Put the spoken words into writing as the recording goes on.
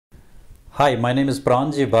Hi, my name is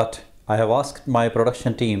Pranji, but I have asked my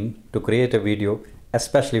production team to create a video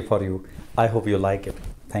especially for you. I hope you like it.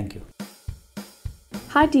 Thank you.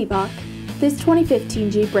 Hi Deepak. This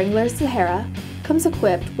 2015 Jeep Wrangler Sahara comes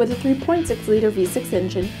equipped with a 3.6-liter V6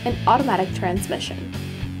 engine and automatic transmission,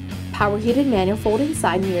 power heated manual folding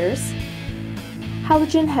side mirrors,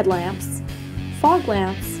 halogen headlamps, fog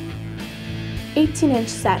lamps, 18-inch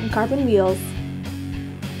satin carbon wheels,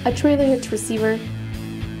 a trailer hitch receiver,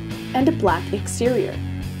 and a black exterior.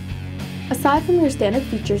 Aside from your standard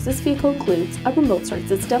features, this vehicle includes a remote start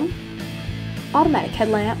system, automatic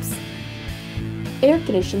headlamps, air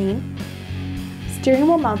conditioning, steering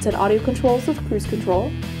wheel mounted audio controls with cruise control,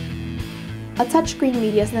 a touchscreen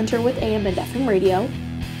media center with AM and FM radio,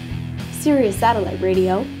 Sirius satellite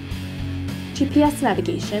radio, GPS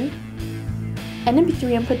navigation, an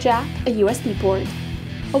MP3 input jack, a USB port,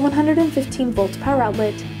 a 115-volt power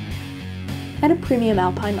outlet, and a premium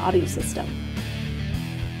Alpine audio system.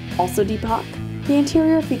 Also Deepak, the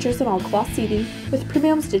interior features an all-cloth seating with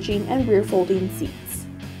premium stitching and rear folding seats.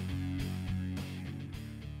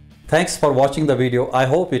 Thanks for watching the video. I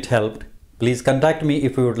hope it helped. Please contact me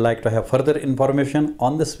if you would like to have further information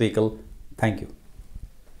on this vehicle. Thank you.